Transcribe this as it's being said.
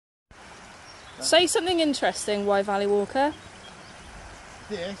Say something interesting, Wye Valley Walker.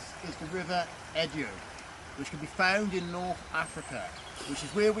 This is the River Edu, which can be found in North Africa, which is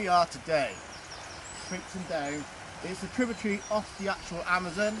where we are today. Traipsing down. It's a tributary off the actual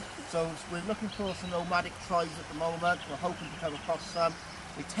Amazon, so we're looking for some nomadic tribes at the moment. We're hoping to come across some.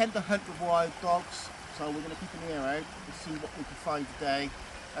 They tend to hunt with wild dogs, so we're going to keep an ear out to see what we can find today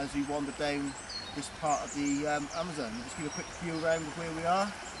as we wander down this part of the Amazon. We'll just give a quick view around of where we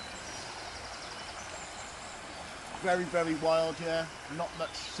are. Very, very wild here, not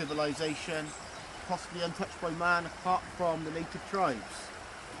much civilization, possibly untouched by man apart from the native tribes.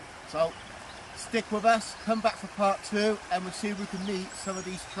 So stick with us, come back for part 2 and we'll see if we can meet some of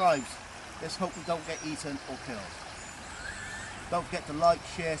these tribes. Let's hope we don't get eaten or killed. Don't forget to like,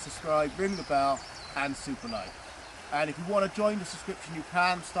 share, subscribe, ring the bell and super like. And if you want to join the subscription you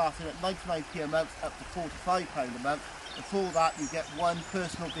can, starting at 99p a month up to £45 a month. Before that you get one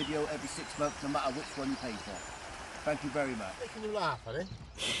personal video every 6 months no matter which one you pay for. Thank you very much. Making you laugh, honey.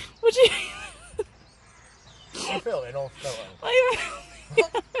 What do you... Are you filming or filming?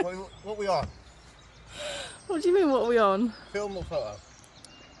 What are we on? What do you mean, what are we on? Film or photo?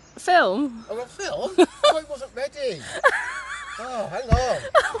 Film? Oh, a film? I wasn't ready. Oh, hang on.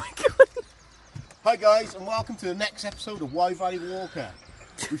 Oh my god. Hi guys, and welcome to the next episode of Wye Valley Walker.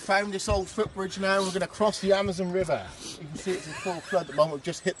 We found this old footbridge now. We're going to cross the Amazon River. You can see it's in full flood at the moment. We've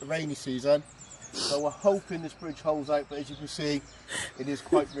just hit the rainy season. So we're hoping this bridge holds out, but as you can see, it is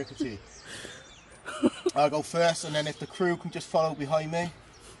quite rickety. I'll go first, and then if the crew can just follow behind me.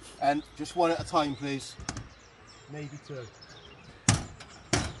 And just one at a time, please. Maybe 2.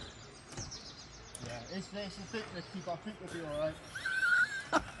 Yeah, it's a bit risky, but I think we'll be alright.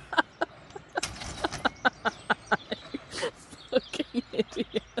 Fucking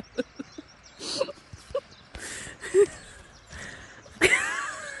idiot.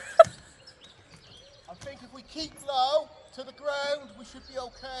 I think if we keep low to the ground, we should be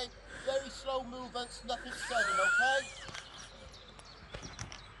okay. Very slow movements, nothing sudden, okay?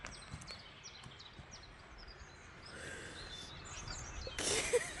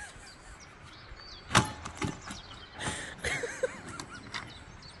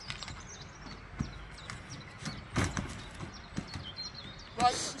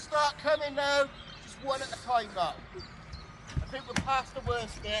 Right, so we start coming now, just one at a time now. I think we're past the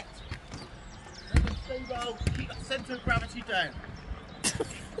worst bit. Stay low, keep that centre of gravity down.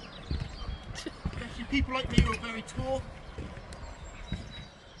 Especially people like me who are very tall.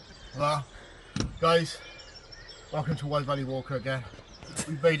 Well, guys, welcome to Wye Valley Walker again.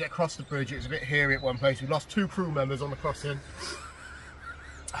 We made it across the bridge. It was a bit hairy at one place. We lost 2 crew members on the crossing.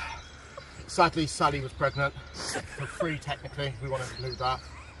 Sadly, Sally was pregnant, for free technically, we want to include that.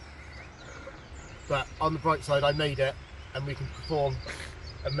 But on the bright side, I made it, and we can perform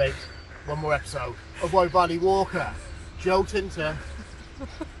and make one more episode of Wye Valley Walker. Joetintern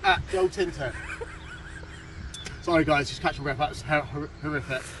at joetintern. Sorry guys, just catching breath, that was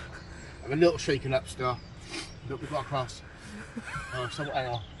horrific. I'm a little shaken up still. Look, we've got to cross. So hang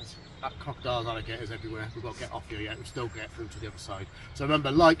on. Crocodiles, alligators everywhere. We've got to get off here yet. We still get through to the other side. So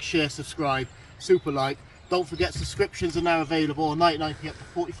remember, like, share, subscribe, super like. Don't forget subscriptions are now available, 99p up to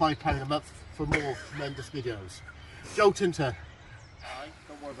 £45 a month for more tremendous videos. Joetintern. Alright,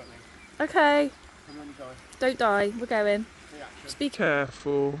 don't worry about me. Okay. Die. Don't die. We're going. Just be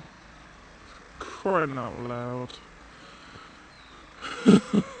careful. Crying out loud.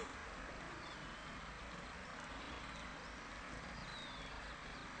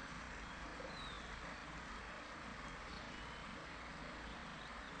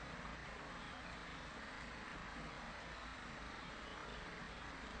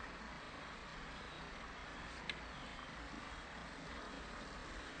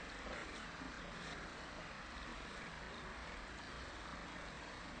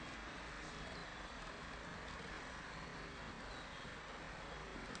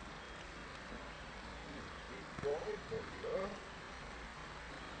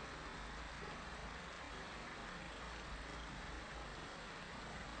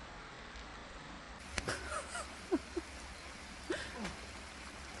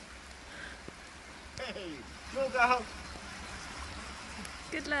 Hey, no doubt.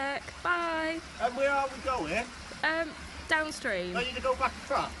 Good luck. Bye. And where are we going? Downstream. I need to go back to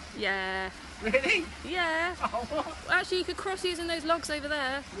truck. Yeah. Really? Yeah. Oh, what? Actually, you could cross using those logs over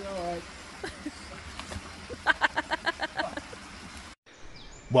there. Yeah, alright.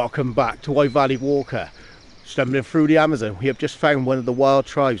 Welcome back to Wye Valley Walker. Stumbling through the Amazon, we have just found one of the wild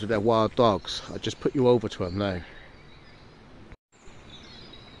tribes with their wild dogs. I'll just put you over to them now.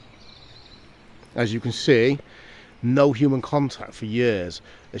 As you can see, no human contact for years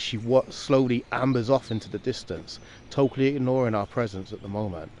as she slowly ambers off into the distance, totally ignoring our presence at the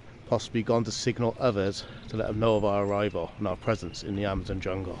moment, possibly gone to signal others to let them know of our arrival and our presence in the Amazon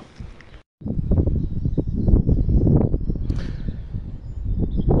jungle.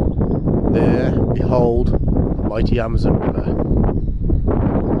 There, behold, the mighty Amazon River.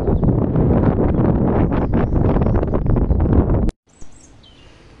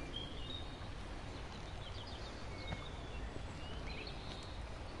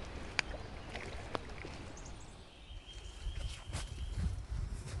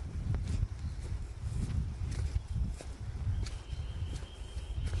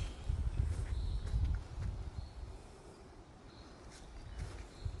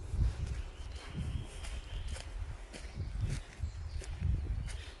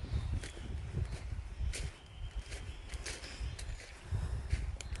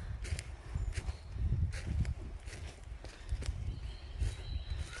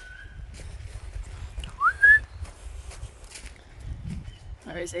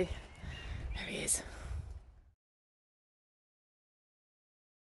 Where is he? There he is.